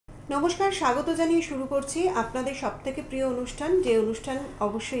নমস্কার, স্বাগত জানিয়ে শুরু করছি আপনাদের সবথেকে প্রিয় অনুষ্ঠান, যে অনুষ্ঠান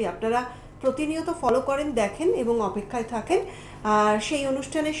অবশ্যই আপনারা প্রতিনিয়ত ফলো করেন, দেখেন এবং অপেক্ষায় থাকেন। আর সেই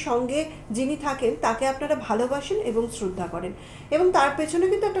অনুষ্ঠানের সঙ্গে যিনি থাকেন তাকে আপনারা ভালোবাসেন এবং শ্রদ্ধা করেন, এবং তার পেছনে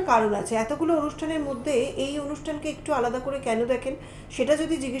কিন্তু একটা কারণ আছে। এতগুলো অনুষ্ঠানের মধ্যে এই অনুষ্ঠানকে একটু আলাদা করে কেন দেখেন সেটা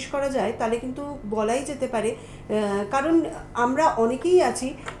যদি জিজ্ঞেস করা যায় তাহলে কিন্তু বলাই যেতে পারে, কারণ আমরা অনেকেই আছি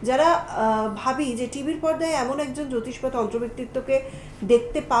যারা ভাবি যে টিভির পর্দায় এমন একজন জ্যোতিষ বা তন্ত্র ব্যক্তিত্বকে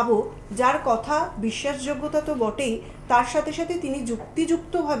দেখতে পাবো যার কথা বিশ্বাসযোগ্যতা তো বটেই, তার সাথে সাথে তিনি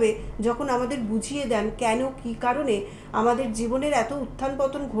যুক্তিযুক্তভাবে যখন আমাদের বুঝিয়ে দেন কেন কী কারণে আমাদের জীবনের এত উত্থান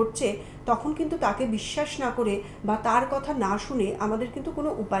পতন ঘটছে, তখন কিন্তু তাকে বিশ্বাস না করে বা তার কথা না শুনে আমাদের কিন্তু কোনো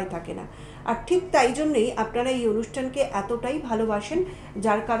উপায় থাকে না। আর ঠিক তাই জন্যেই আপনারা এই অনুষ্ঠানকে এতটাই ভালোবাসেন,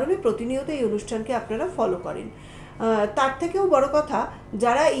 যার কারণে প্রতিনিয়ত এই অনুষ্ঠানকে আপনারা ফলো করেন। তার থেকেও বড় কথা,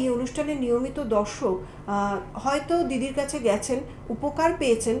 যারা এই অনুষ্ঠানের নিয়মিত দর্শক, হয়তো দিদির কাছে গেছেন, উপকার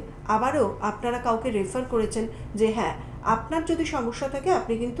পেয়েছেন, আবারও আপনারা কাউকে রেফার করেছেন যে হ্যাঁ, আপনার যদি সমস্যা থাকে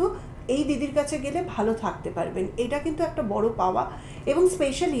আপনি কিন্তু এই দিদির কাছে গেলে ভালো থাকতে পারবেন। এটা কিন্তু একটা বড় পাওয়া। এবং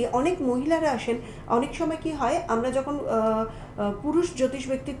স্পেশালি অনেক মহিলারা আসেন। অনেক সময় কি হয়, আমরা যখন পুরুষ জ্যোতিষ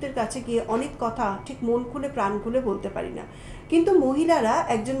ব্যক্তিত্বের কাছে গিয়ে অনেক কথা ঠিক মন খুলে প্রাণ খুলে বলতে পারি না, কিন্তু মহিলারা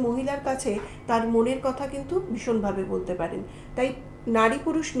একজন মহিলার কাছে তার মনের কথা কিন্তু ভীষণভাবে বলতে পারেন। তাই নারী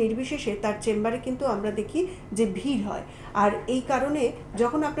পুরুষ নির্বিশেষে তার চেম্বারে কিন্তু আমরা দেখি যে ভিড় হয়। আর এই কারণে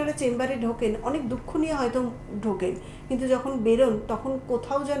যখন আপনারা চেম্বারে ঢোকেন অনেক দুঃখ নিয়ে হয়তো ঢোকেন, কিন্তু যখন বেরোন তখন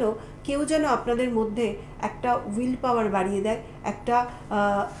কোথাও যেন কেউ যেন আপনাদের মধ্যে একটা উইল পাওয়ার বাড়িয়ে দেয়, একটা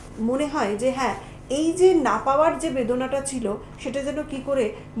মনে হয় যে হ্যাঁ, এই যে না পাওয়ার যে বেদনাটা ছিল সেটা যেন কি করে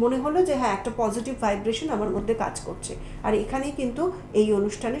মনে হলো যে হ্যাঁ, একটা পজিটিভ ভাইব্রেশন আমার মধ্যে কাজ করছে। আর এখানেই কিন্তু এই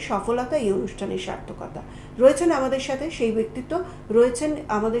অনুষ্ঠানের সফলতা, এই অনুষ্ঠানের সার্থকতা। রয়েছেন আমাদের সাথে সেই ব্যক্তিত্ব, রয়েছেন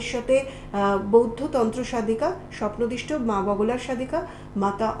আমাদের সাথে বৌদ্ধ তন্ত্র সাধিকা, স্বপ্নদিষ্ট মা বগলার সাধিকা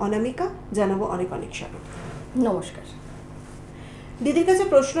মাতা অনামিকা। জানাবো অনেক অনেক স্বাগত। নমস্কার। দিদির কাছে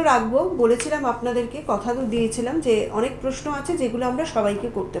প্রশ্ন রাখবো, বলেছিলাম আপনাদেরকে, কথা দিয়েছিলাম যে অনেক প্রশ্ন আছে যেগুলো আমরা সবাইকে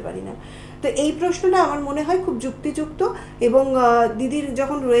করতে পারি না। তো এই প্রশ্নটা আমার মনে হয় খুব যুক্তিযুক্ত, এবং দিদির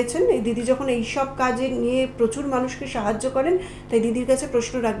যখন রয়েছেন, দিদি যখন এইসব কাজে নিয়ে প্রচুর মানুষকে সাহায্য করেন, তাই দিদির কাছে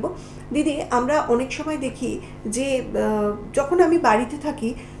প্রশ্ন রাখবো। দিদি, আমরা অনেক সময় দেখি যে যখন আমি বাড়িতে থাকি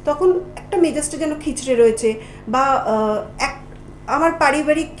তখন একটা মেজাজটা যেন খিচড়ে রয়েছে, বা আমার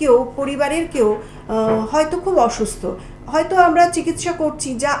পারিবারিক কেউ, পরিবারের কেউ হয়তো খুব অসুস্থ, হয়তো আমরা চিকিৎসা করছি,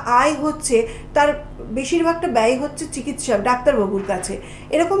 যা আয় হচ্ছে তার বেশিরভাগটা ব্যয় হচ্ছে চিকিৎসা ডাক্তারবাবুর কাছে,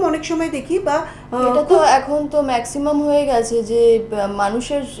 এরকম অনেক সময় দেখি। বা এটা তো এখন তো ম্যাক্সিমাম হয়ে গেছে যে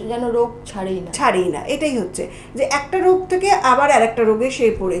মানুষের যেন রোগ ছাড়েই না, এটাই হচ্ছে যে একটা রোগ থেকে আবার আর একটা রোগে সে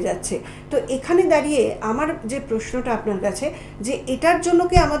পড়ে যাচ্ছে। তো এখানে দাঁড়িয়ে আমার যে প্রশ্নটা আপনার কাছে, যে এটার জন্য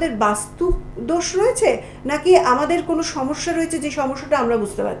কি আমাদের বাস্তু দোষ রয়েছে, নাকি আমাদের কোনো সমস্যা রয়েছে যে সমস্যাটা আমরা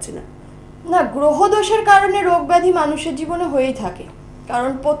বুঝতে পারছি না? না, গ্রহ দোষের কারণে রোগ ব্যাধি মানুষের জীবনে হয়েই থাকে,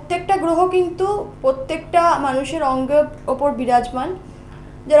 কারণ প্রত্যেকটা গ্রহ কিন্তু প্রত্যেকটা মানুষের অঙ্গের ওপর বিরাজমান।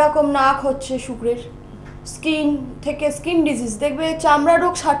 যেরকম নাক হচ্ছে শুক্রের, স্কিন থেকে স্কিন ডিজিজ, দেখবে চামড়া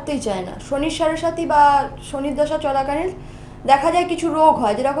রোগ ছাড়তেই চায় না। শনির সাড়ে বা শনির দশা চলাকালীন দেখা যায় কিছু রোগ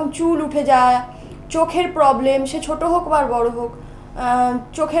হয়, যেরকম চুল উঠে যায়, চোখের প্রবলেম, সে ছোট হোক বা বড় হোক,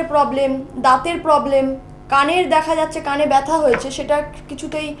 চোখের প্রবলেম, দাঁতের প্রবলেম, কানের দেখা যাচ্ছে কানে ব্যথা হয়েছে, সেটা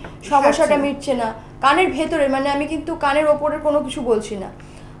কিছুতেই সমস্যাটা মিটছে না। কানের ভেতরে, মানে আমি কিন্তু কানের ওপরের কোনো কিছু বলছি না।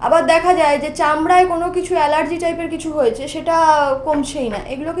 আবার দেখা যায় যে চামড়ায় কোনো কিছু অ্যালার্জি টাইপের কিছু হয়েছে, সেটা কমছেই না।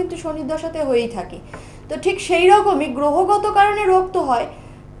 এগুলো কিন্তু শনির দশাতে হয়েই থাকে। তো ঠিক সেই রকমই গ্রহগত কারণে রোগ তো হয়।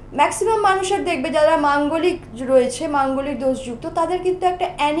 ম্যাক্সিমাম মানুষের দেখবে যারা মাঙ্গলিক রয়েছে, মাঙ্গলিক দোষযুক্ত, তাদের কিন্তু একটা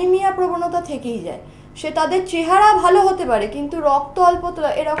অ্যানিমিয়া প্রবণতা থেকেই যায়। সে তাদের চেহারা ভালো হতে পারে কিন্তু রক্ত অল্পতা,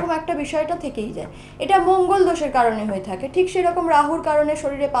 এরকম একটা বিষয়টা থেকেই যায়। এটা মঙ্গল দোষের কারণে হয়ে থাকে। ঠিক সেরকম রাহুর কারণে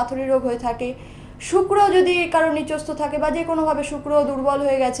শরীরে পাথরি রোগ হয়ে থাকে। শুক্র যদি কারো নিচস্থ থাকে বা যে কোনোভাবে শুক্র দুর্বল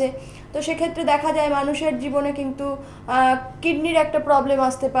হয়ে গেছে, তো সেক্ষেত্রে দেখা যায় মানুষের জীবনে কিন্তু কিডনির একটা প্রবলেম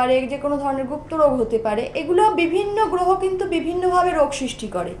আসতে পারে, যে কোনো ধরনের গুপ্ত রোগ হতে পারে। এগুলো বিভিন্ন গ্রহ কিন্তু বিভিন্নভাবে রোগ সৃষ্টি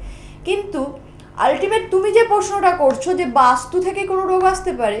করে। কিন্তু আলটিমেট তুমি যে প্রশ্নটা করছো যে বাস্তু থেকে কোনো রোগ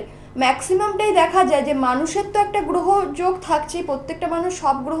আসতে পারে, ম্যাক্সিমামটাই দেখা যায় যে মানুষের তো একটা গ্রহ যোগ থাকছেই। প্রত্যেকটা মানুষ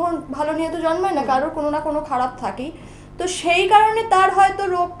সব গ্রহ ভালো নিয়ে তো জন্মায় না, কারোর কোনো না কোনো খারাপ থাকেই। তো সেই কারণে তার হয়তো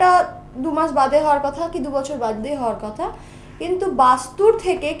রোগটা 2 মাস বাদে হওয়ার কথা কি 2 বছর বাদে হওয়ার কথা, কিন্তু বাস্তুর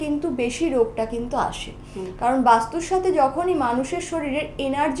থেকে কিন্তু বেশি রোগটা কিন্তু আসে। কারণ বাস্তুর সাথে যখনই মানুষের শরীরের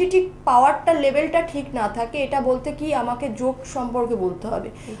এনার্জেটিক পাওয়ারটা লেভেলটা ঠিক না থাকে, এটা বলতে কি আমাকে যোগ সম্পর্কে বলতে হবে।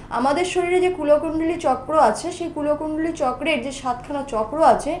 আমাদের শরীরে যে কুলকুণ্ডলী চক্র আছে, সেই কুলকুণ্ডলী চক্রের যে 7খানা চক্র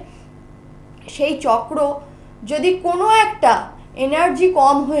আছে, সেই চক্র যদি কোনো একটা এনার্জি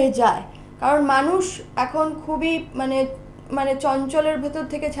কম হয়ে যায়, কারণ মানুষ এখন খুবই মানে চঞ্চলের ভেতর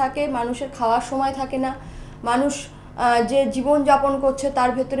থেকে থাকে, মানুষের খাওয়ার সময় থাকে না, মানুষ যে জীবনযাপন করছে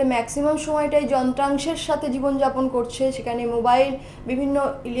তার ভেতরে ম্যাক্সিমাম সময়টাই যন্ত্রাংশের সাথে জীবনযাপন করছে, সেখানে মোবাইল, বিভিন্ন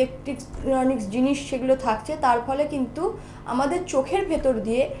ইলেকট্রনিক্স জিনিস সেগুলো থাকছে, তার ফলে কিন্তু আমাদের চোখের ভেতর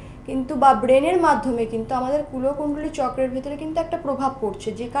দিয়ে কিন্তু বা ব্রেনের মাধ্যমে কিন্তু আমাদের কুলকুণ্ডলী চক্রের ভেতরে কিন্তু একটা প্রভাব পড়ছে,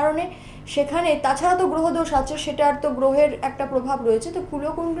 যে কারণে সেখানে তাছাড়া তো গ্রহদোষ আছে, সেটার তো গ্রহের একটা প্রভাব রয়েছে, তো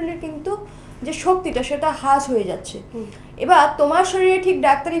কুলকুণ্ডলীর কিন্তু যে শক্তিটা সেটা হ্রাস হয়ে যাচ্ছে। এবার তোমার শরীরে ঠিক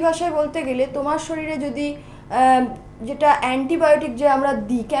ডাক্তারি ভাষায় বলতে গেলে তোমার শরীরে যদি যেটা অ্যান্টিবায়োটিক যে আমরা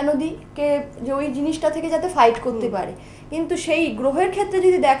দিই, কেন দিই, যে ওই জিনিসটা থেকে যাতে ফাইট করতে পারে, কিন্তু সেই গ্রহের ক্ষেত্রে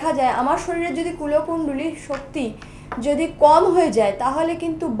যদি দেখা যায় আমার শরীরে যদি কুলকুণ্ডলীর শক্তি যদি কম হয়ে যায়, তাহলে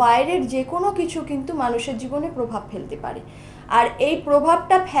কিন্তু বাইরের যে কোনো কিছু কিন্তু মানুষের জীবনে প্রভাব ফেলতে পারে। আর এই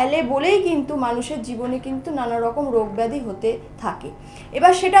প্রভাবটা ফেলে বলেই কিন্তু মানুষের জীবনে কিন্তু নানা রকম রোগ ব্যাধি হতে থাকে।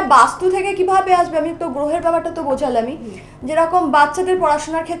 এবার সেটা বাস্তু থেকে কিভাবে আসবে, আমি তো গ্রহের ব্যাপারটা তো বোঝালামই। যেরকম বাচ্চাদের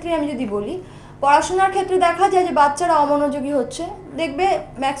পড়াশোনার ক্ষেত্রে আমি যদি বলি, পড়াশোনার ক্ষেত্রে দেখা যায় যে বাচ্চারা অমনোযোগী হচ্ছে, দেখবে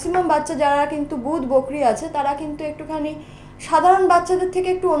ম্যাক্সিমাম বাচ্চা যারা কিন্তু বুধ বকরি আছে তারা কিন্তু একটুখানি সাধারণ বাচ্চাদের থেকে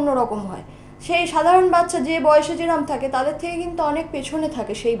একটু অন্যরকম হয়। সেই সাধারণ বাচ্চা যে বয়সে যেরকম থাকে তাদের থেকে কিন্তু অনেক পেছনে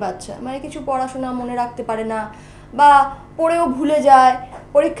থাকে সেই বাচ্চা, মানে কিছু পড়াশোনা মনে রাখতে পারে না, বা পড়েও ভুলে যায়,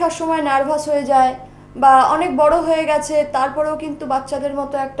 পরীক্ষার সময় নার্ভাস হয়ে যায়, বা অনেক বড় হয়ে গেছে তারপরেও কিন্তু বাচ্চাদের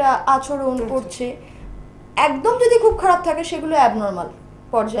মতো একটা আচরণ করছে। একদম যদি খুব খারাপ থাকে সেগুলো অ্যাবনর্মাল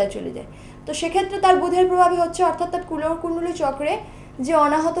পর্যায়ে চলে যায়। তো সেক্ষেত্রে তার বুধের প্রভাবই হচ্ছে, অর্থাৎ তার কুলকুণ্ডলী চক্রে যে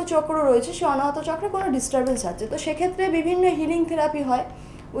অনাহত চক্র রয়েছে সেই অনাহত চক্রে কোনো ডিস্টারবেন্স আছে। তো সেক্ষেত্রে বিভিন্ন হিলিং থেরাপি হয়,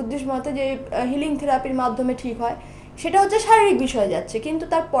 বুদ্ধিস্ট মতে যে হিলিং থেরাপির মাধ্যমে ঠিক হয়, সেটা হচ্ছে শারীরিক বিষয়ে যাচ্ছে। কিন্তু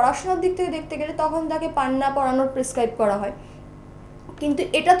তার পড়াশোনার দিক থেকে দেখতে গেলে তখন তাকে পান্না পড়ানোর প্রেসক্রাইব করা হয়। কিন্তু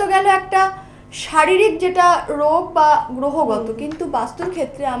এটা তো গেল একটা শারীরিক যেটা রোগ বা গ্রহগত, কিন্তু বাস্তুর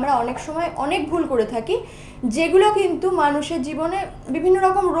ক্ষেত্রে আমরা অনেক সময় অনেক ভুল করে থাকি, যেগুলো কিন্তু মানুষের জীবনে বিভিন্ন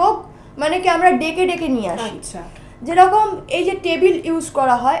রকম রোগ মানে কি আমরা ডেকে ডেকে নিয়ে আসি। যেরকম এই যে টেবিল ইউজ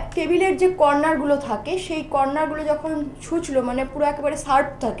করা হয়, টেবিলের যে কর্নারগুলো থাকে সেই কর্নারগুলো যখন ছুঁচলো মানে পুরো একেবারে শার্প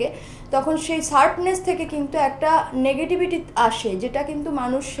থাকে, তখন সেই শার্পনেস থেকে কিন্তু একটা নেগেটিভিটি আসে, যেটা কিন্তু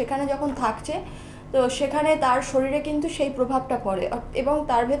মানুষ সেখানে যখন থাকছে তো সেখানে তার শরীরে কিন্তু সেই প্রভাবটা পড়ে, এবং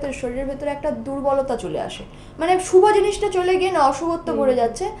তার ভেতরে শরীরের ভেতরে একটা দুর্বলতা চলে আসে, মানে শুভ জিনিসটা চলে গিয়ে না অশুভত্ব পড়ে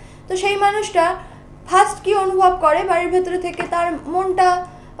যাচ্ছে। তো সেই মানুষটা ফার্স্ট কি অনুভব করে, বাড়ির ভেতরে থেকে তার মনটা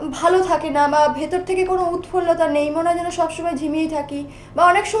ভালো থাকে না, বা ভেতর থেকে কোনো উৎফুল্লতা নেই, মনে হয় যেন সবসময় ঝিমিয়ে থাকি। বা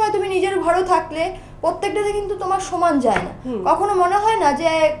অনেক সময় তুমি নিজের ঘরে থাকলে প্রত্যেকটাতে কিন্তু তোমার সমান যায় না, কখনো মনে হয় না যে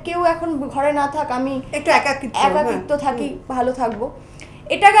কেউ এখন ঘরে না থাক, আমি একটু একাকিত্ব থাকি, ভালো থাকবো।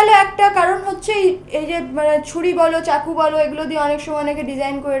 এটা গেল একটা কারণ। হচ্ছে এই যে মানে ছুরি বলো, চাকু বলো, এগুলো দিয়ে অনেক সময় অনেকে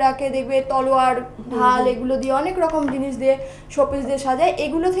ডিজাইন করে রাখে, দেখবে তলোয়ার, ঢাল, এগুলো দিয়ে অনেক রকম জিনিস দিয়ে শোপিস দিয়ে সাজায়,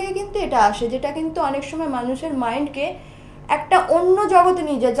 এগুলো থেকে কিন্তু এটা আসে, যেটা কিন্তু অনেক সময় মানুষের মাইন্ডকে একটা অন্য জগতে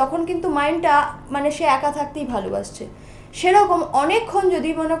নিয়ে যায়, যখন কিন্তু মাইন্ডটা মানে সে একা থাকতেই ভালোবাসছে। সেরকম অনেকক্ষণ যদি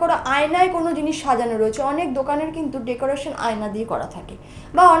মনে করো আয়নায় কোনো জিনিস সাজানো রয়েছে, অনেক দোকানের কিন্তু ডেকোরেশন আয়না দিয়ে করা থাকে,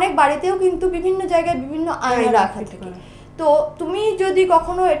 বা অনেক বাড়িতেও কিন্তু বিভিন্ন জায়গায় বিভিন্ন আয়না রাখা থাকে। তো তুমি যদি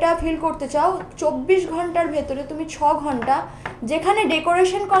কখনো এটা ফিল করতে চাও, 24 ঘন্টার ভেতরে তুমি 6 ঘন্টা যেখানে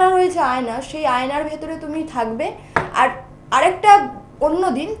ডেকোরেশন করা রয়েছে আয়না, সেই আয়নার ভেতরে তুমি থাকবে, আর আরেকটা অন্য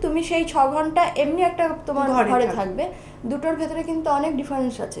দিন তুমি সেই 6 ঘন্টা এমনি একটা তোমার ঘরে থাকবে। দুটোর ভেতরে কিন্তু অনেক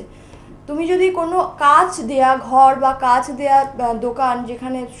ডিফারেন্স আছে। তুমি যদি কোনো কাচ দেয়া ঘর বা কাচ দেয়া দোকান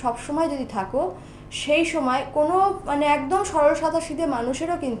যেখানে সব সময় যদি থাকো, সেই সময় কোনো মানে একদম সরল সাদা সিধে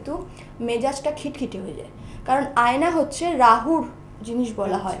মানুষেরও কিন্তু মেজাজটা খিটখিটে হয়ে যায়, কারণ আয়না হচ্ছে রাহুর জিনিস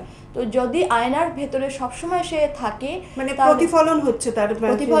বলা হয়। তো যদি আয়নার ভেতরে সবসময় সে থাকে, মানে প্রতিফলন হচ্ছে, তার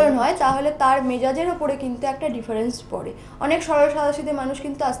প্রতিফলন হয়, তাহলে তার মেজাজের ওপরে কিন্তু একটা ডিফারেন্স পড়ে। অনেক সরল সাদাসিধে মানুষ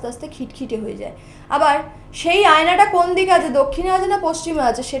কিন্তু আস্তে আস্তে খিটখিটে হয়ে যায়। আবার সেই আয়নাটা কোন দিকে আছে, দক্ষিণে আছে না পশ্চিমে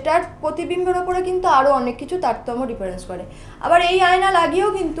আছে, সেটার প্রতিবিম্বের ওপরে কিন্তু আরও অনেক কিছু তারতম্য ডিফারেন্স করে। আবার এই আয়না লাগিয়েও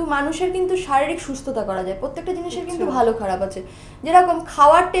কিন্তু মানুষের কিন্তু শারীরিক সুস্থতা করা যায়। প্রত্যেকটা জিনিসের কিন্তু ভালো খারাপ আছে। যেরকম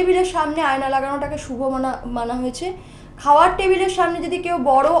খাওয়ার টেবিলের সামনে আয়না লাগানোটাকে শুভ মানা হয়েছে। খাওয়ার টেবিলের সামনে যদি কেউ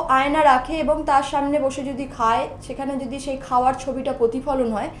বড় আয়না রাখে এবং তার সামনে বসে যদি খায়, সেখানে যদি সেই খাওয়ার ছবিটা প্রতিফলন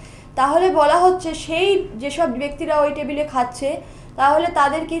হয়, তাহলে বলা হচ্ছে সেই যেসব ব্যক্তিরা ওই টেবিলে খাচ্ছে, তাহলে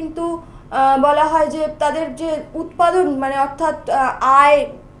তাদের কিন্তু বলা হয় যে তাদের যে উৎপাদন মানে অর্থাৎ আয়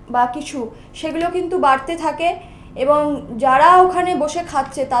বা কিছু, সেগুলো কিন্তু বাড়তে থাকে, এবং যারা ওখানে বসে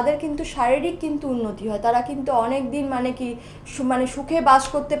খাচ্ছে তাদের কিন্তু শারীরিক কিন্তু উন্নতি হয়, তারা কিন্তু অনেক দিন মানে সুখে বাস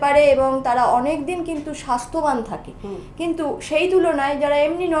করতে পারে এবং তারা অনেক দিন কিন্তু স্বাস্থ্যবান থাকে। কিন্তু সেই তুলনায় যারা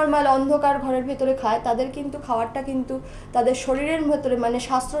এমনি নর্মাল অন্ধকার ঘরের ভেতরে খায় তাদের কিন্তু খাবারটা কিন্তু তাদের শরীরের ভেতরে মানে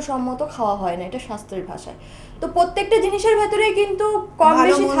স্বাস্থ্যসম্মত খাওয়া হয় না, এটা শাস্ত্রের ভাষায়। তো প্রত্যেকটা জিনিসের ভেতরে কিন্তু কম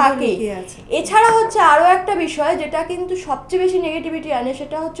বেশি থাকে। এছাড়া হচ্ছে আরও একটা বিষয় যেটা কিন্তু সবচেয়ে বেশি নেগেটিভিটি আনে,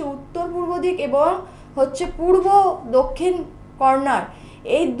 সেটা হচ্ছে উত্তর পূর্ব দিক এবং হচ্ছে পূর্ব দক্ষিণ কর্নার,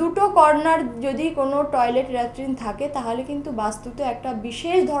 এই দুটো কর্নার যদি কোনো টয়লেট ল্যাট্রিন থাকে তাহলে কিন্তু বাস্তুতে একটা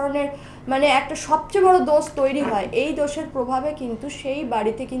বিশেষ ধরনের মানে একটা সবচেয়ে বড় দোষ তৈরি হয়। এই দোষের প্রভাবে কিন্তু সেই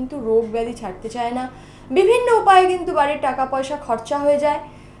বাড়িতে কিন্তু রোগ ব্যাধি ছাড়তে চায় না, বিভিন্ন উপায়ে কিন্তু বাড়ির টাকা পয়সা খরচা হয়ে যায়।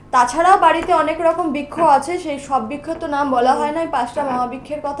 তাছাড়াও বাড়িতে অনেক রকম বৃক্ষ আছে, সেই সব বৃক্ষের তো নাম বলা হয় না, 5টা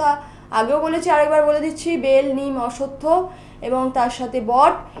মহাবৃক্ষের কথা আগেও বলেছি, আরেকবার বলে দিচ্ছি, বেল, নিম, অশ্বত্থ এবং তার সাথে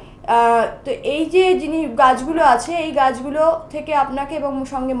বট। তো এই যে গাছগুলো আছে এই গাছগুলো থেকে আপনাকে এবং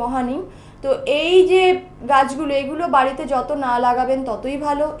সঙ্গে মহানিম, তো এই যে গাছগুলো এগুলো বাড়িতে যত না লাগাবেন ততই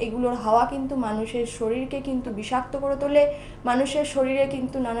ভালো। এগুলোর হাওয়া কিন্তু মানুষের শরীরকে কিন্তু বিষাক্ত করে তোলে, মানুষের শরীরে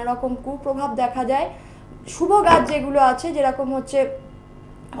কিন্তু নানা রকম কুপ্রভাব দেখা যায়। শুভ গাছ যেগুলো আছে যেরকম হচ্ছে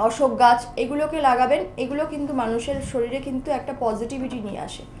অশোক গাছ, এগুলোকে লাগাবেন, এগুলো কিন্তু মানুষের শরীরে কিন্তু একটা পজিটিভিটি নিয়ে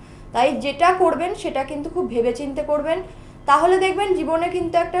আসে। তাই যেটা করবেন সেটা কিন্তু খুব ভেবেচিন্তে করবেন, তাহলে দেখবেন জীবনে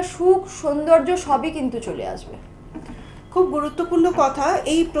কিন্তু একটা সুখ সৌন্দর্য সবই কিন্তু চলে আসবে। খুব গুরুত্বপূর্ণ কথা।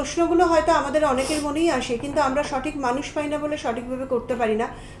 এই প্রশ্নগুলো হয়তো আমাদের অনেকের মনেই আসে, কিন্তু আমরা সঠিক মানুষ পাই না বলে সঠিকভাবে করতে পারি না।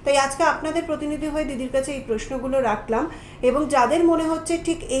 তাই আজকে আপনাদের প্রতিনিধি হয়ে দিদির কাছে এই প্রশ্নগুলো রাখলাম, এবং যাদের মনে হচ্ছে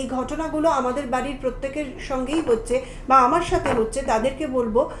ঠিক এই ঘটনাগুলো আমাদের বাড়ির প্রত্যেকের সঙ্গেই হচ্ছে বা আমার সাথে হচ্ছে, তাদেরকে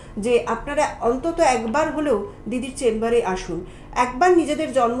বলবো যে আপনারা অন্তত একবার হলেও দিদির চেম্বারে আসুন। একবার নিজেদের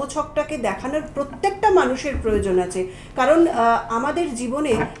জন্মছকটাকে দেখানোর প্রত্যেকটা মানুষের প্রয়োজন আছে, কারণ আমাদের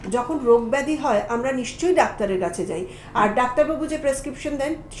জীবনে যখন রোগ ব্যাধি হয় আমরা নিশ্চয়ই ডাক্তারের কাছে যাই, আর ডাক্তারবাবু যে প্রেসক্রিপশন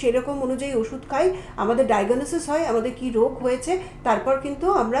দেন সেরকম অনুযায়ী ওষুধ খাই, আমাদের ডায়াগনোসিস হয় আমাদের কি রোগ হয়েছে, তারপর কিন্তু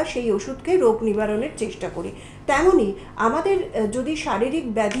আমরা সেই ওষুধকে রোগ নিবারণের চেষ্টা করি। তেমনই আমাদের যদি শারীরিক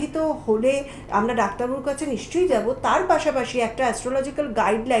ব্যাধি তো হলে আমরা ডাক্তারবাবুর কাছে নিশ্চয়ই যাব, তার পাশাপাশি একটা অ্যাস্ট্রোলজিক্যাল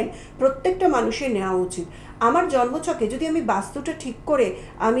গাইডলাইন প্রত্যেকটা মানুষের নেওয়া উচিত। আমার জন্মছকে যদি আমি বাস্তুটা ঠিক করে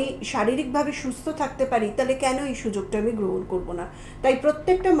আমি শারীরিকভাবে সুস্থ থাকতে পারি, তাহলে কেন এই সুযোগটা আমি গ্রহণ করব না? তাই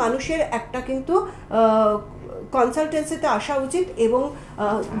প্রত্যেকটা মানুষের একটা কিন্তু কনসালটেন্সিতে আসা উচিত, এবং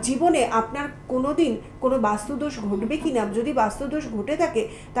জীবনে আপনার কোনো দিন কোনো বাস্তুদোষ ঘটবে কি না, যদি বাস্তুদোষ ঘটে থাকে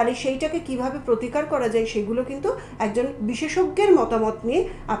তাহলে সেইটাকে কিভাবে প্রতিকার করা যায় সেগুলো কিন্তু একজন বিশেষজ্ঞের মতামত নিয়ে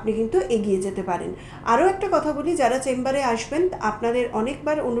আপনি কিন্তু এগিয়ে যেতে পারেন। আরও একটা কথা বলি, যারা চেম্বারে আসবেন আপনাদের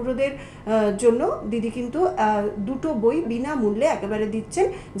অনেকবার অনুরোধের জন্য দিদি কিন্তু 2টো বই বিনামূল্যে একেবারে দিচ্ছেন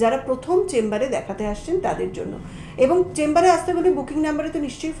যারা প্রথম চেম্বারে দেখাতে আসছেন তাদের জন্য। এবং চেম্বারে আসতে হলে বুকিং নাম্বারে তো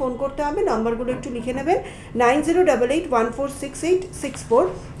নিশ্চয়ই ফোন করতে হবে, নাম্বারগুলো একটু লিখে নেবেন, 9088146664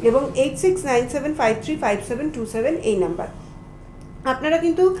 এবং 8697535727 এই নাম্বার। আপনারা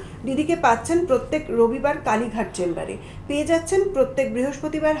কিন্তু দিদিকে পাচ্ছেন প্রত্যেক রবিবার কালীঘাট চেম্বারে, পেয়ে যাচ্ছেন প্রত্যেক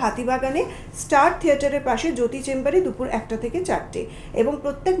বৃহস্পতিবার হাতিবাগানে স্টার থিয়েটারের পাশে জ্যোতি চেম্বারে দুপুর 1টা থেকে 4টে, এবং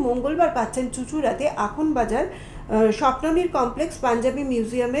প্রত্যেক মঙ্গলবার পাচ্ছেন চুচুড়াতে আখন বাজার স্বপ্ননীর কমপ্লেক্স পাঞ্জাবি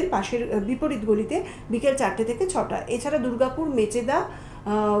মিউজিয়ামের পাশের বিপরীত গলিতে বিকেল 4টে থেকে 6টা। এছাড়া দুর্গাপুর, মেচেদা,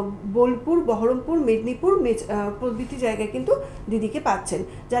 বোলপুর, বহরমপুর, মেদিনীপুর প্রভৃতি জায়গায় কিন্তু দিদিকে পাচ্ছেন।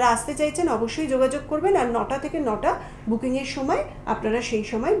 যারা আসতে চাইছেন অবশ্যই যোগাযোগ করবেন, আর 9টা থেকে 9টা বুকিংয়ের সময় আপনারা সেই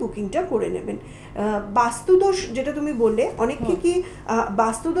সময় বুকিংটা করে নেবেন। বাস্তুদোষ যেটা তুমি বললে, অনেককে কি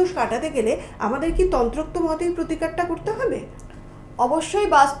বাস্তুদোষ কাটাতে গেলে আমাদের কি তন্ত্রোক্ত মতেই প্রতিকারটা করতে হবে? অবশ্যই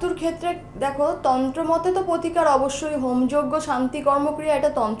বাস্তুর ক্ষেত্রে দেখো, তন্ত্রমতে তো প্রতিকার অবশ্যই, হোমযজ্ঞ, শান্তি কর্মক্রিয়া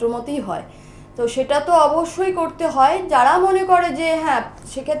এটা তন্ত্রমতেই হয়, তো সেটা তো অবশ্যই করতে হয়। যারা মনে করে যে হ্যাঁ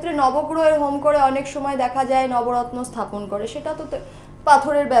সেক্ষেত্রে নবগ্রহের হোম করে অনেক সময় দেখা যায় নবরত্ন স্থাপন করে, সেটা তো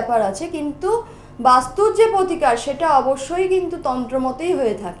পাথরের ব্যাপার আছে, কিন্তু বাস্তুর যে প্রতিকার সেটা অবশ্যই কিন্তু তন্ত্রমতেই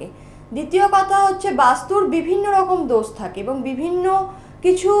হয়ে থাকে। দ্বিতীয় কথা হচ্ছে বাস্তুর বিভিন্ন রকম দোষ থাকে এবং বিভিন্ন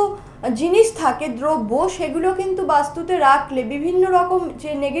কিছু জিনিস থাকে, দ্রব্য, সেগুলো কিন্তু বাস্তুতে রাখলে বিভিন্ন রকম যে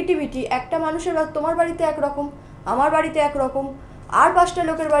নেগেটিভিটি, একটা মানুষের তোমার বাড়িতে একরকম, আমার বাড়িতে একরকম, আর 5টা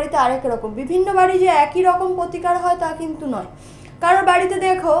লোকের বাড়িতে আরেক রকম, বিভিন্ন বাড়ি যে একই রকম প্রতিকার হয় তা কিন্তু নয়। কারোর বাড়িতে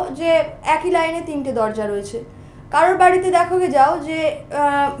দেখো যে একই লাইনে 3টে দরজা রয়েছে, কারোর বাড়িতে দেখো গে যাও যে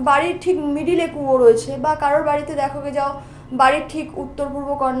বাড়ির ঠিক মিডিলে কুয়ো রয়েছে, বা কারোর বাড়িতে দেখো গে যাও বাড়ির ঠিক উত্তর পূর্ব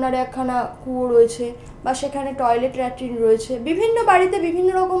কর্নারে একখানা কুয়ো রয়েছে, বা সেখানে টয়লেট ল্যাট্রিন রয়েছে। বিভিন্ন বাড়িতে বিভিন্ন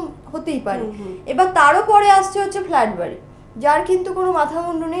রকম হতেই পারে। এবার তারও পরে আসছে হচ্ছে ফ্ল্যাট বাড়ি, যার কিন্তু কোনো মাথা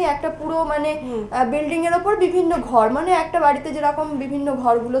মুন্ডু নেই, একটা পুরো মানে বিল্ডিং এর ওপর বিভিন্ন ঘর, মানে একটা বাড়িতে যেরকম বিভিন্ন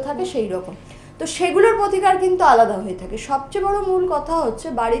ঘরগুলো থাকে সেই রকম। তো সেগুলোর প্রতিকার কিন্তু আলাদা হয়ে থাকে। সবচেয়ে বড় মূল কথা হচ্ছে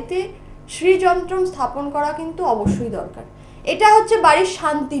বাড়িতে শ্রীযন্ত্রম স্থাপন করা কিন্তু অবশ্যই দরকার। এটা হচ্ছে বাড়ির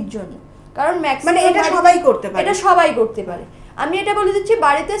শান্তির জন্য, কারণ মানে এটা সবাই করতে পারে, এটা সবাই করতে পারে। আমি এটা বলে দিচ্ছি,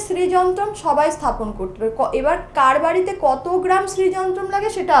 বাড়িতে শ্রীযন্ত্রম সবাই স্থাপন করতে পারে। এবার কার বাড়িতে কত গ্রাম শ্রীযন্ত্রম লাগে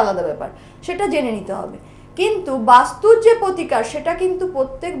সেটা আলাদা ব্যাপার, সেটা জেনে নিতে হবে। কিন্তু বাস্তুর যে প্রতিকার সেটা কিন্তু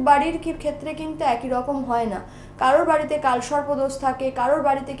প্রত্যেক বাড়ির ক্ষেত্রে কিন্তু একই রকম হয় না। কারোর বাড়িতে কালসর্পদোষ থাকে, কারোর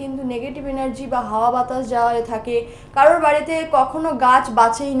বাড়িতে কিন্তু নেগেটিভ এনার্জি বা হাওয়া বাতাস যাওয়া থাকে, কারোর বাড়িতে কখনো গাছ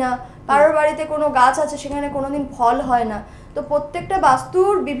বাঁচেই না, কারোর বাড়িতে কোনো গাছ আছে সেখানে কোনোদিন ফল হয় না। তো প্রত্যেকটা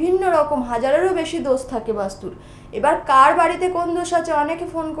বাস্তুর বিভিন্ন রকম হাজারেরও বেশি দোষ থাকে বাস্তুর। এবার কার বাড়িতে কোন দোষ আছে অনেকে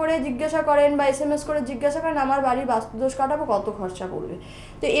ফোন করে জিজ্ঞাসা করেন বা SMS করে জিজ্ঞাসা করেন আমার বাড়ির বাস্তু দোষ কাটাবো কত খরচা পড়বে।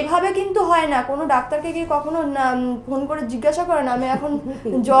 তো এভাবে কিন্তু হয় না। কোনো ডাক্তারকে গিয়ে কখনো ফোন করে জিজ্ঞাসা করেন আমি এখন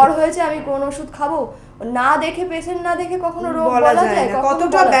জ্বর হয়েছে আমি কোন ওষুধ খাবো, না দেখে পেশেন্ট না দেখে কখনো রোগ বলা যায় না,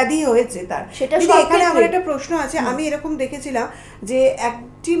 কতটা ব্যাধি হয়েছে তার। সেটা এখানে আমার একটা প্রশ্ন আছে, আমি এরকম দেখেছিলাম যে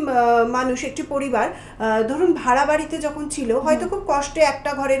একটি মানুষ, একটি পরিবার ধরুন ভাড়া বাড়িতে যখন ছিল হয়তো খুব কষ্টে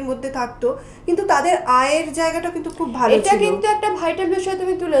একটা ঘরের মধ্যে থাকতো, কিন্তু তাদের আয়ের জায়গাটা কিন্তু খুব ভালো ছিল। এটা কিন্তু একটা ভাইটাল বিষয়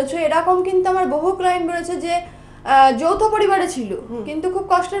তুমি তুলেছো। এরকম কিন্তু আমার বহু ক্লায়েন্ট বলেছে যে যৌথ পরিবারে ছিল কিন্তু খুব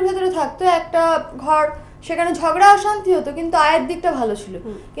কষ্টের ভেতরে থাকতো, একটা ঘর, সেখানে ঝগড়া অশান্তি হতো কিন্তু আয়ের দিকটা ভালো ছিল।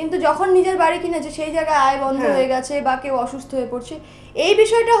 কিন্তু যখন নিজের বাড়ি কিনেছে সেই জায়গায় আয় বন্ধ হয়ে গেছে বা কেউ অসুস্থ হয়ে পড়ছে। এই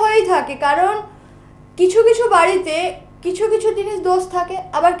বিষয়টা হয়েই থাকে, কারণ কিছু কিছু বাড়িতে কিছু কিছু জিনিস দোষ থাকে,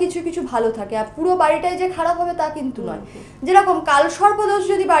 আবার কিছু কিছু ভালো থাকে। আর পুরো বাড়িটাই যে খারাপ হবে তা কিন্তু নয়। যেরকম কালসর্পদোষ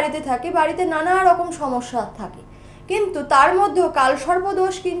যদি বাড়িতে থাকে, বাড়িতে নানা রকম সমস্যা থাকে, কিন্তু তার মধ্যেও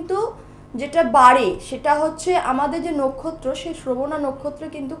কালসর্পদোষ কিন্তু যেটা বাড়ে সেটা হচ্ছে আমাদের যে নক্ষত্র, সেই শ্রবণা নক্ষত্রে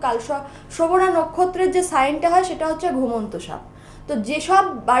কিন্তু শ্রবণা নক্ষত্রের যে সাইনটা হয় সেটা হচ্ছে ঘুমন্ত সাপ। তো যেসব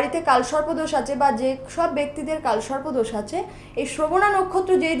বাড়িতে কালসর্পদোষ আছে বা যে সব ব্যক্তিদের কালসর্পদোষ আছে, এই শ্রবণা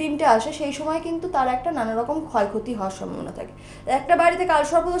নক্ষত্র যেই দিনটা আসে সেই সময় কিন্তু তার একটা নানা রকম ক্ষয়ক্ষতি হওয়ার সম্ভাবনা থাকে। একটা বাড়িতে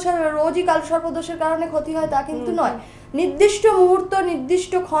কালসর্পদোষ রোজই কালসর্পদোষের কারণে ক্ষতি হয় তা কিন্তু নয়। নির্দিষ্ট মুহূর্ত,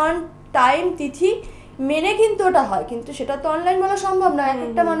 নির্দিষ্ট ক্ষণ, টাইম, তিথি মেনে কিন্তু ওটা হয়, কিন্তু সেটা তো অনলাইন বলা সম্ভব না,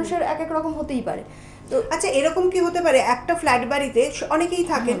 একটা মানুষের এক এক রকম হতেই পারে। তো আচ্ছা, এরকম কি হতে পারে একটা ফ্ল্যাট বাড়িতে অনেকেই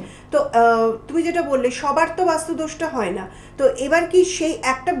থাকেন, তো তুমি যেটা বললে সবার তো বাস্তুদোষটা হয় না, তো এবার কি সেই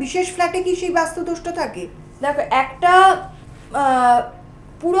একটা বিশেষ ফ্ল্যাটে কি সেই বাস্তুদোষটা থাকে? দেখো, একটা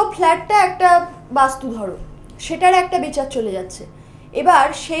পুরো ফ্ল্যাটটা একটা বাস্তু ধরো, সেটার একটা বিচার চলে যাচ্ছে। এবার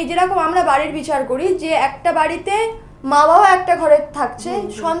সেই যেরকম আমরা বাড়ির বিচার করি যে একটা বাড়িতে মা বাবা একটা ঘরে থাকছে,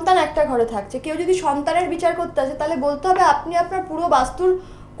 সন্তান একটা ঘরে থাকছে, কেউ যদি সন্তানের বিচার করতে আসে তাহলে বলতে হবে আপনি আপনার পুরো বাস্তুর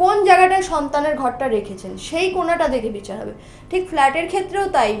কোন জায়গাটায় সন্তানের ঘরটা রেখেছেন সেই কোণাটা দেখে বিচার হবে। ঠিক ফ্ল্যাটের ক্ষেত্রেও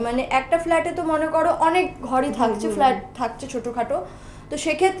তাই, মানে একটা ফ্ল্যাটে তো মনে করো অনেক ঘরই থাকছে, ফ্ল্যাট থাকছে ছোটোখাটো, তো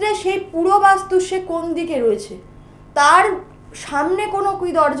সেক্ষেত্রে সেই পুরো বাস্তু সে কোন দিকে রয়েছে, তার সামনে কোনো কি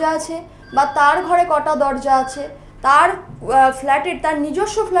দরজা আছে বা তার ঘরে কটা দরজা আছে, তার ফ্ল্যাটের, তার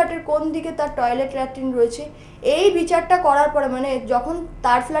নিজস্ব ফ্ল্যাটের কোন দিকে তার টয়লেট ল্যাট্রিন রয়েছে, এই বিচারটা করার পরে মানে যখন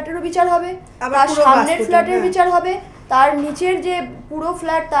তার ফ্ল্যাটেরও বিচার হবে, তার সামনের ফ্ল্যাটের বিচার হবে, তার নিচের যে পুরো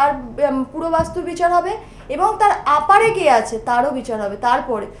ফ্ল্যাট তার পুরো বাস্তুর বিচার হবে, এবং তার আপারে কে আছে তারও বিচার হবে।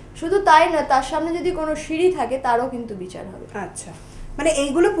 তারপরে শুধু তাই না, তার সামনে যদি কোনো সিঁড়ি থাকে তারও কিন্তু বিচার হবে। আচ্ছা, মানে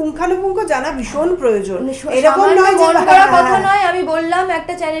এইগুলো পুঙ্খানুপুঙ্খ জানা ভীষণ প্রয়োজন। এরকম নয় মন করা কথা নয়, আমি বললাম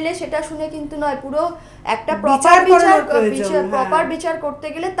একটা চ্যানেলে, সেটা শুনে কিন্তু নয়, পুরো একটা প্রপার বিচার করতে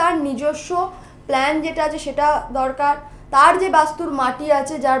গেলে তার নিজস্ব প্ল্যান যেটা আছে সেটা দরকার, তার যে বাস্তুর মাটি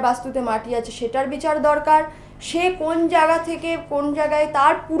আছে, যার বাস্তুতে মাটি আছে সেটার বিচার দরকার, সে কোন জায়গা থেকে কোন জায়গায়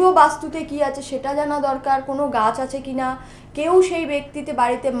তার পুরো বাস্তুতে কি আছে সেটা জানা দরকার, কোনো গাছ আছে কিনা, কেউ সেই ব্যক্তিতে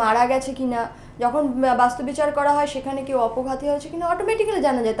বাড়িতে মারা গেছে কিনা, যখন বাস্তু বিচার করা হয় সেখানে কেউ অপঘাতী হয়েছে কিনা অটোমেটিক্যালি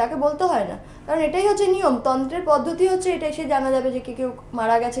জানা যায়, তাকে বলতে হয় না, কারণ এটাই হচ্ছে নিয়ম, তন্ত্রের পদ্ধতি হচ্ছে এটাই, সে জানা যাবে যে কেউ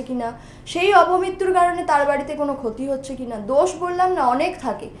মারা গেছে কিনা, সেই অপমৃত্যুর কারণে তার বাড়িতে কোনো ক্ষতি হচ্ছে কিনা। দোষ বললাম না অনেক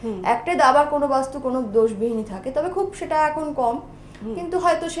থাকে, একটা দাবার কোনো বাস্তু কোনো দোষবিহীনই থাকে, তবে খুব সেটা এখন কম, কিন্তু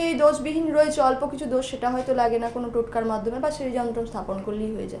হয়তো সেই দোষবিহীন রয়েছে অল্প কিছু দোষ, সেটা হয়তো লাগে না কোনো টোটকার মাধ্যমে বা সেই যন্ত্র স্থাপন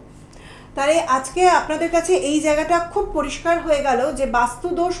করলেই হয়ে যায়। তাহলে আজকে আপনাদের কাছে এই জায়গাটা খুব পরিষ্কার হয়ে গেল যে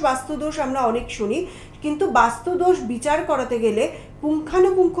বাস্তুদোষ আমরা অনেক শুনি, কিন্তু বাস্তুদোষ বিচার করাতে গেলে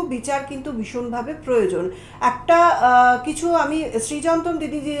পুঙ্খানুপুঙ্খ বিচার কিন্তু ভীষণভাবে প্রয়োজন। একটা কিছু আমি শ্রীযন্ত্রম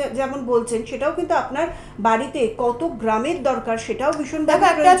দিদি যেমন বলছেন সেটাও কিন্তু আপনার বাড়িতে কত গ্রামের দরকার সেটাও ভীষণভাবে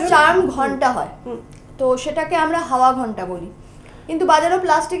প্রয়োজন। একটা চার্ম ঘন্টা হয়, তো সেটাকে আমরা হাওয়া ঘন্টা বলি, কিন্তু বাজারেও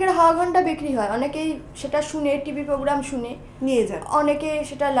প্লাস্টিকের হাওয়া ঘন্টা বিক্রি হয়, অনেকেই সেটা শুনে টিভি প্রোগ্রাম শুনে নিয়ে যায়, অনেকে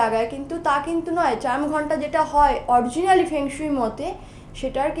সেটা লাগায়, কিন্তু তা কিন্তু নয়। চার্ম ঘন্টা যেটা হয় অরিজিনালি ফেংশুই মতে,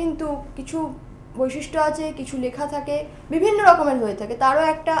 সেটার কিন্তু কিছু বৈশিষ্ট্য আছে, কিছু লেখা থাকে, বিভিন্ন রকমের হয়ে থাকে, তারও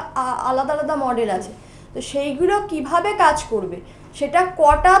একটা আলাদা আলাদা মডেল আছে, তো সেইগুলো কিভাবে কাজ করবে, সেটা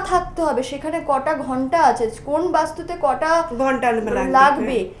কটা থাকতে হবে, সেখানে কটা ঘন্টা আছে, কোন বাস্তুতে কটা ঘন্টা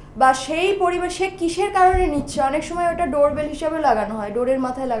লাগবে, বা সেই পরিবেশ সে কিসের কারণে নিচ্ছে। অনেক সময় ওটা ডোরবেল হিসাবে লাগানো হয়, ডোরের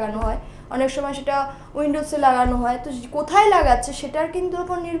মাথায় লাগানো হয়, অনেক সময় সেটা উইন্ডোজে লাগানো হয়। তো কোথায় লাগাচ্ছে সেটার কিন্তু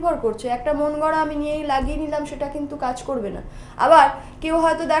ওপর নির্ভর করছে। একটা মন গড়া আমি নিয়েই লাগিয়ে নিলাম, সেটা কিন্তু কাজ করবে না। আবার কেউ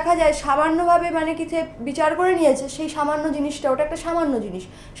হয়তো দেখা যায় সামান্যভাবে মানে কিছু বিচার করে নিয়েছে, সেই সামান্য জিনিসটা, ওটা একটা সামান্য জিনিস,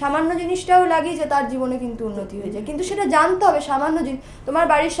 সামান্য জিনিসটাও লাগিয়েছে, তার জীবনে কিন্তু উন্নতি হয়ে যায়। কিন্তু সেটা জানতে হবে সামান্য জিনিস। তোমার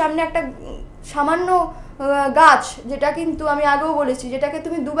বাড়ির সামনে একটা সামান্য গাছ, যেটা কিন্তু আমি আগেও বলেছি, যেটাকে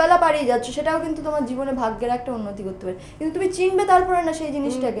তুমি দুবেলা পাড়িয়ে যাচ্ছ, সেটাও কিন্তু তোমার জীবনে ভাগ্যের একটা উন্নতি করতে পারে। কিন্তু তুমি চিনবে তারপরে না সেই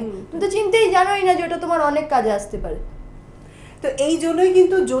জিনিসটাকে, তুমি তো চিনতেই জানোই না যে ওটা তোমার অনেক কাজে আসতে পারে। তো এই জন্যই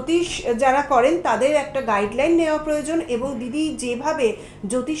কিন্তু জ্যোতিষ যারা করেন তাদের একটা গাইডলাইন নেওয়া প্রয়োজন। এবং দিদি যেভাবে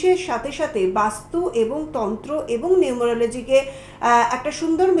জ্যোতিষের সাথে সাথে বাস্তু এবং তন্ত্র এবং নিউমারোলজিকে একটা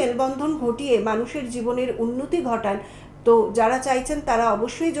সুন্দর মেলবন্ধন ঘটিয়ে মানুষের জীবনের উন্নতি ঘটান, তো যারা চাইছেন তারা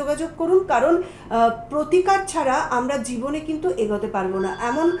অবশ্যই যোগাযোগ করুন। কারণ প্রতিকার ছাড়া আমরা জীবনে কিন্তু এগোতে পারবো না।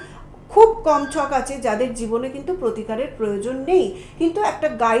 এমন খুব কম ছক আছে যাদের জীবনে কিন্তু প্রতিকারের প্রয়োজন নেই, কিন্তু একটা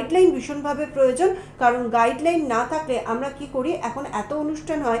গাইডলাইন ভীষণভাবে প্রয়োজন। কারণ গাইডলাইন না থাকলে আমরা কি করি, এখন এত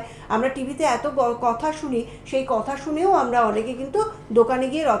অনুষ্ঠান হয়, আমরা টিভিতে এত কথা শুনি, সেই কথা শুনেও আমরা অনেকে কিন্তু দোকানে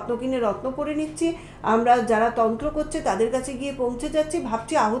গিয়ে রত্ন কিনে রত্ন পরে নিচ্ছি। আমরা যারা তন্ত্র করছে তাদের কাছে গিয়ে পৌঁছে যাচ্ছি,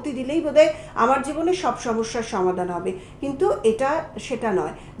 ভাবছি আহুতি দিলেই বোধহয় আমার জীবনে সব সমস্যার সমাধান হবে। কিন্তু এটা সেটা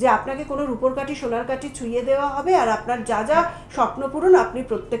নয় যে আপনাকে কোনো রূপোর কাঠি সোনার কাঠি ছুঁয়ে দেওয়া হবে আর আপনার যা যা স্বপ্ন পূরণ আপনি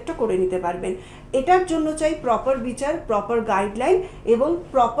প্রত্যেকটা করে নিতে পারবেন। এটার জন্য চাই প্রপার বিচার, প্রপার গাইডলাইন এবং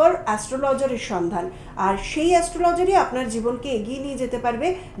প্রপার অ্যাস্ট্রোলজারের সন্ধান। আর সেই অ্যাস্ট্রোলজারই আপনার জীবনকে এগিয়ে নিয়ে যেতে পারবে,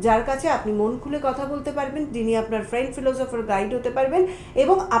 যার কাছে আপনি মন খুলে কথা বলতে পারবেন, যিনি আপনার ফ্রেন্ড, ফিলোসফার, গাইড হতে পারবেন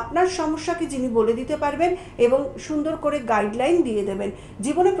এবং আপনার সমস্যাকে যিনি বলে দিতে পারবেন এবং সুন্দর করে গাইডলাইন দিয়ে দেবেন।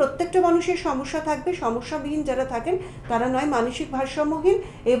 জীবনে প্রত্যেকটা মানুষের সমস্যা থাকবে, সমস্যাবিহীন যারা থাকেন তারা নয় মানসিক ভারসাম্যহীন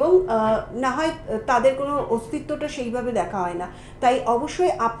এবং না হয় তাদের কোনো অস্তিত্বটা সেইভাবে দেখা হয় না। তাই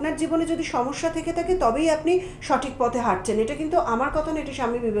অবশ্যই আপনার জীবনে যদি সমস্যা থেকে থাকে তবেই আপনি সঠিক পথে হাঁটছেন। এটা কিন্তু আমার কথা না, এটা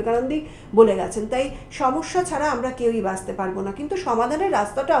স্বামী বিবেকানন্দই বলে গেছেন। তাই সমস্যা ছাড়া আমরা কেউই বাঁচতে পারবো না, কিন্তু সমাধানের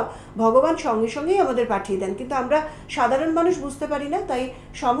রাস্তাটাও ভগবান সঙ্গে সঙ্গেই আমাদের পাঠিয়ে দেন, কিন্তু আমরা সাধারণ মানুষ বুঝতে পারি না। তাই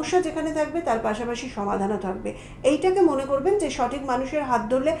সমস্যা যেখানে থাকবে তার পাশাপাশি সমাধানও থাকবে। এইটাকে মনে করবেন যে সঠিক মানুষের হাত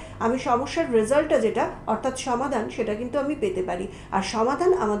ধরলে আমি সমস্যার রেজাল্টটা যেটা অর্থাৎ সমাধান, সেটা কিন্তু আমি পেতে পারি। আর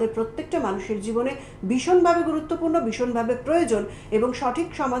সমাধান আমাদের প্রত্যেকটা মানুষের জীবনে ভীষণভাবে গুরুত্বপূর্ণ, ভীষণভাবে প্রয়োজন। এবং সঠিক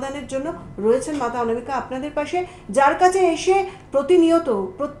সমাধানের জন্য রয়েছেন মাতা অনামিকা আপনাদের পাশে, যার কাছে এসে প্রতিনিয়ত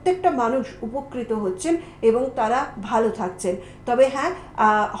প্রত্যেকটা মানুষ উপকৃত হচ্ছেন এবং তারা ভালো থাকছেন। তবে হ্যাঁ,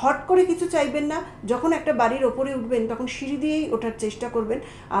 হট করে কিছু চাইবেন না। যখন একটা বাড়ির ওপরে উঠবেন তখন সিঁড়ি দিয়েই ওঠার চেষ্টা করবেন।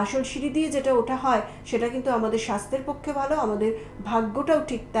 আসল সিঁড়ি দিয়ে যেটা ওঠা হয় সেটা কিন্তু আমাদের স্বাস্থ্যের পক্ষে ভালো, আমাদের ভাগ্যটাও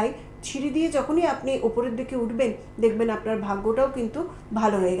ঠিক তাই। সিঁড়ি দিয়ে যখনই আপনি ওপরের দিকে উঠবেন দেখবেন আপনার ভাগ্যটাও কিন্তু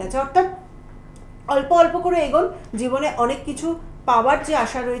ভালো হয়ে গেছে। অর্থাৎ অল্প অল্প করে এগোন, জীবনে অনেক কিছু পাওয়ার যে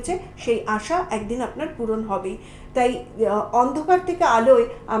আশা রয়েছে সেই আশা একদিন আপনার পূরণ হবেই। তাই অন্ধকার থেকে আলোয়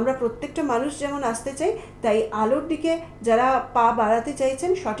আমরা প্রত্যেকটা মানুষ যেমন আসতে চাই, তাই আলোর দিকে যারা পা বাড়াতে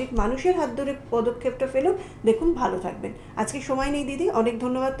চাইছেন সঠিক মানুষের হাত ধরে পদক্ষেপটা ফেলুন, দেখুন ভালো থাকবেন। আজকে সময় নেই দিদি, অনেক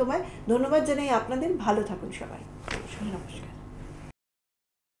ধন্যবাদ তোমায়। ধন্যবাদ জানাই আপনাদের, ভালো থাকুন সবাই। নমস্কার।